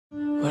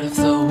What if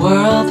the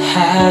world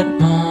had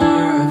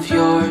more of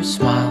your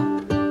smile?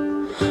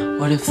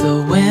 What if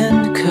the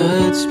wind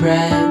could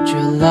spread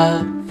your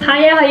love?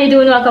 Hiya, how you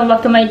doing? Welcome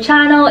back to my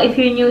channel. If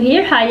you're new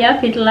here,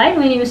 hiya, if you like,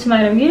 my name is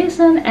Myra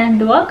Murison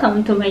and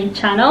welcome to my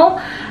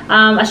channel.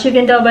 As you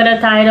can tell by the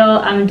title,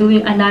 I'm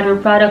doing another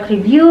product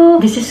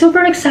review. This is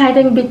super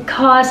exciting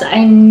because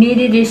I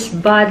needed this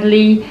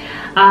badly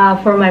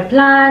for my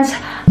plants.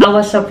 I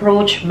was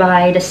approached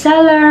by the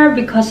seller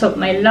because of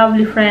my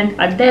lovely friend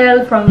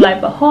Adele from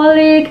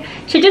Lifeaholic.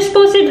 She just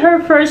posted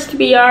her first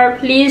PR.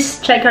 Please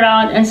check her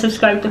out and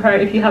subscribe to her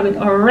if you haven't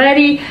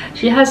already.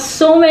 She has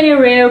so many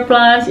rare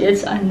plants,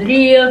 it's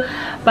unreal.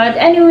 But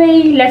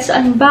anyway, let's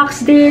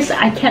unbox this.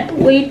 I can't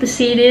wait to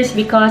see this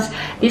because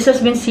this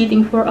has been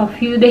sitting for a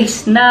few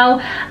days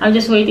now. I'm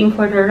just waiting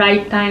for the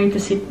right time to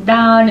sit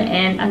down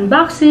and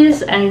unbox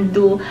this and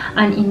do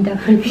an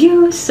in-depth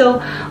review. So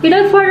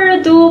without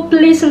further ado,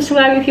 please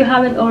subscribe if you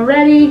haven't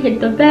already. Hit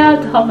the bell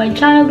to help my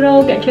channel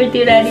grow. Get your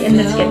tea ready and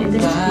let's get into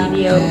this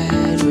video.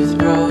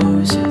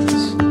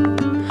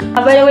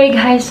 By the way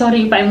guys,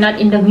 sorry if I'm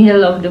not in the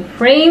middle of the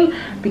frame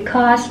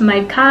because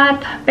my cat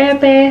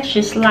Pepe,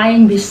 she's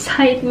lying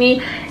beside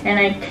me and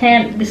I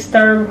can't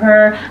disturb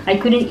her. I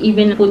couldn't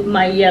even put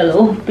my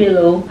yellow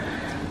pillow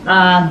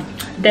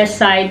this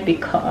side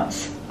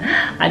because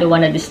I don't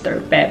want to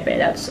disturb Pepe,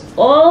 that's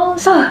all.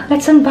 So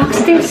let's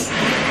unbox this.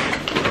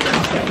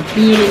 Okay,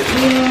 here it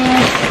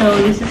is. So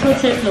this is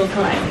what it looks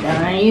like,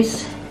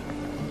 guys.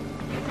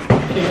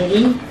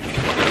 Okay.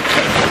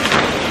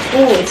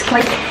 Oh, it's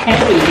quite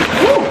heavy.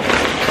 Oh,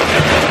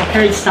 I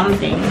heard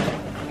something.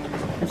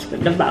 Let's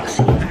put the box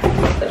here.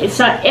 It's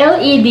a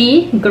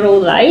LED grow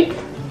light.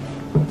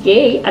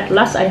 Okay, at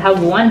last I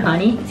have one,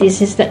 honey.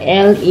 This is the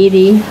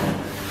LED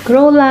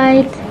grow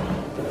light.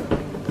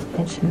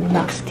 Let's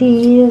unbox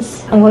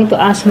this. I'm going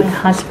to ask my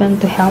husband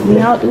to help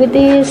me out with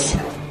this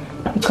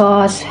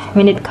because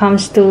when it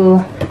comes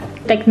to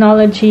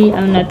technology,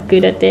 I'm not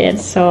good at it.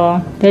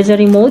 So there's a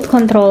remote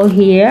control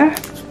here.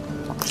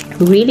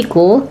 Really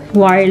cool,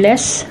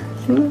 wireless.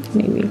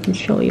 Maybe I can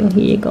show you.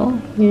 Here you go.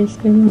 Here's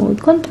the remote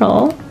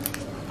control.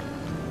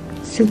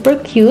 Super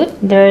cute.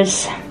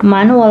 There's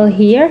manual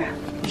here,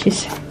 which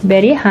is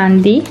very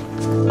handy.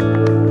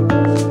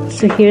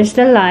 So here's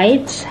the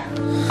lights.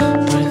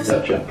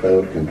 That's a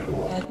cloud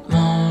control.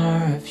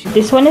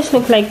 This one is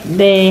look like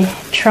the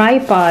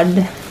tripod.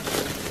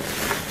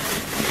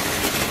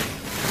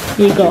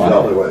 Here you go.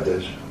 Exactly what it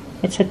is.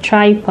 It's a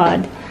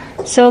tripod.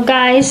 So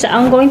guys,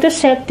 I'm going to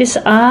set this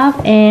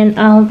up and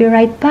I'll be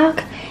right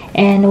back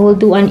and we'll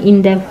do an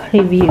in-depth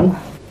review.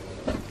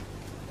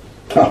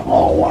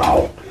 Oh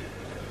wow.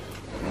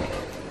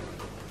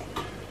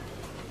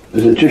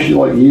 Is it just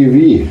like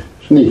UV?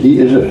 It's not heat,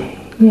 is it?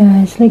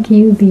 Yeah, it's like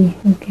UV.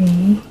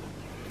 Okay.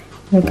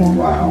 Look at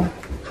wow.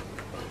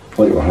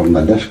 Like we're having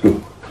a disco.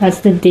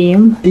 That's the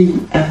dim.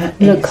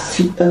 Look.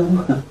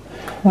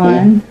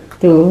 1,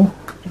 2,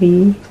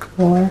 3,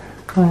 4,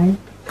 5,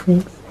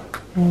 6,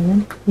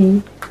 7,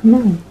 8,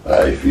 9.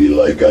 I feel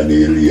like an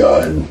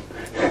alien.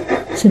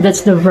 So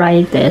that's the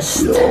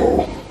brightest.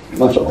 Yo,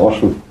 that's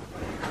awesome.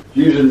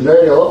 Using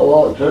very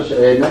little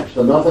electricity, next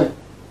to nothing.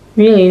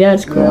 Really,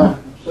 that's cool. Yeah,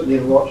 sitting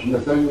here watching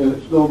the thing and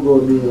it's not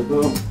going near the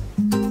door.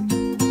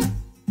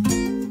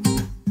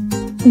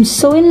 I'm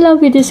so in love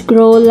with this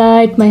grow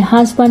light. My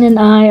husband and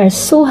I are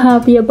so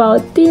happy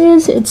about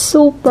this. It's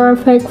so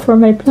perfect for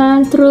my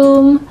plant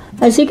room.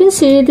 As you can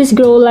see, this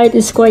grow light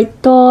is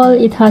quite tall.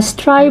 It has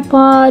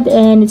tripod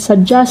and it's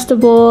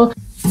adjustable.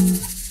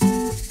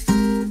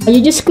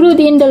 You just screwed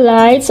in the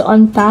lights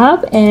on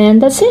top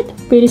and that's it.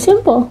 Pretty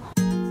simple.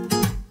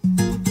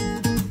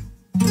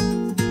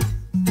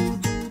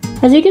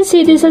 As you can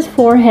see, this has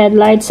 4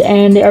 headlights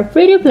and they are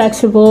pretty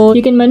flexible.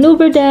 You can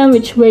maneuver them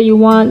which way you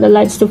want the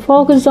lights to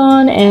focus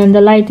on, and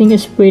the lighting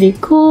is pretty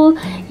cool.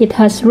 It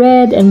has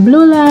red and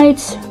blue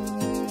lights.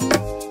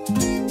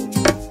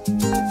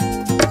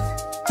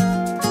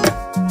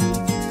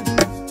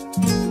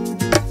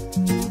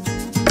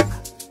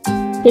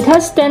 It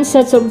has 10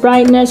 sets of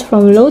brightness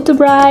from low to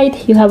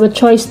bright. You have a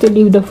choice to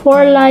leave the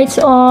 4 lights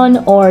on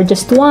or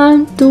just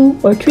 1, 2,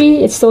 or 3.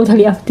 It's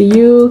totally up to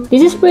you.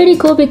 This is pretty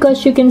cool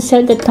because you can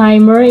set the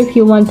timer if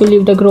you want to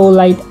leave the grow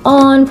light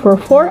on for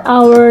 4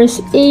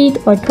 hours, 8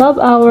 or 12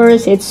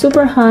 hours. It's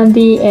super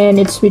handy and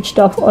it's switched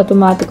off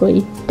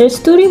automatically. There's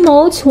 2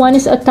 remotes. One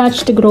is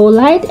attached to grow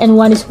light and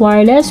one is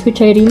wireless,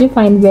 which I really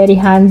find very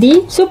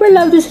handy. Super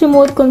love this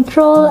remote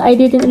control. I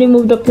didn't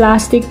remove the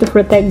plastic to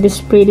protect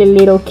this pretty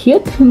little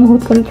cute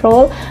remote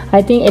control.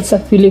 I think it's a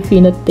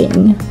Filipino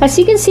thing. As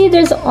you can see,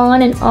 there's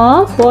on and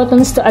off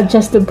buttons to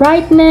adjust the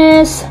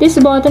brightness. This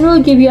button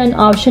will give you an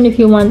option if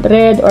you want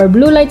red or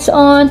blue lights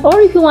on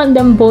or if you want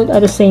them both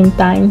at the same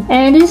time.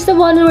 And this is the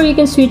button where you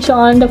can switch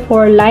on the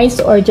 4 lights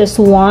or just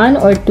 1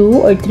 or 2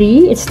 or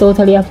 3. It's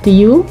totally up to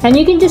you. And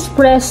you can just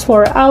press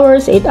 4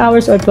 hours, 8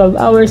 hours or 12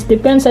 hours.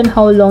 Depends on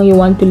how long you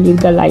want to leave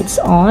the lights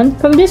on.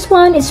 From this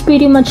one, it's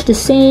pretty much the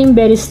same.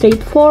 Very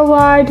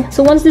straightforward.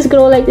 So once this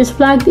grow light is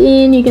plugged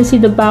in, you can see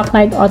the backlight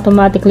light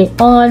automatically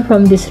on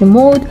from this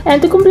remote.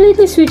 And to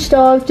completely switch it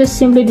off, just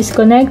simply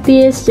disconnect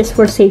this just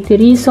for safety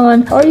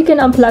reason, or you can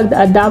unplug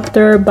the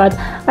adapter, but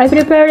I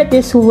prepared it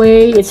this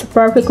way. It's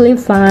perfectly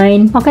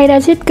fine. Okay,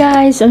 that's it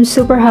guys. I'm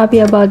super happy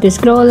about this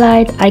grow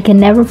light. I can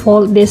never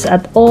fault this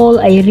at all.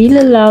 I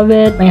really love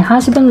it. My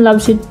husband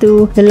loves it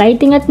too. The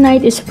lighting at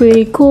night is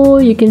pretty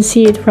cool. You can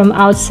see it from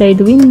outside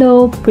the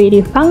window.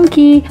 Pretty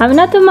funky. I'm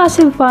not a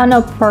massive fan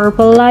of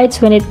purple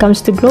lights when it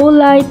comes to grow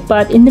light,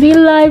 but in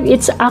real life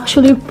it's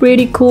actually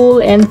pretty cool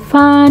and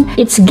fun.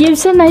 It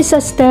gives a nice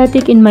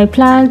aesthetic in my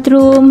plant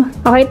room.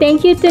 Okay,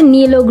 thank you to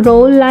Nilo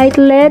Grow Light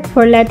LED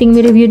for letting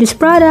me review this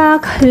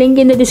product. Link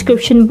in the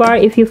description bar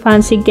if you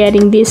fancy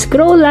getting this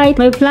grow light.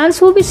 My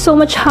plants will be so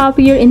much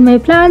happier in my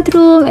plant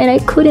room, and I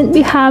couldn't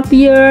be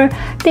happier.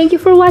 Thank you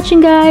for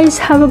watching guys.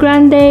 Have a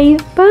grand day.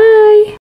 Bye.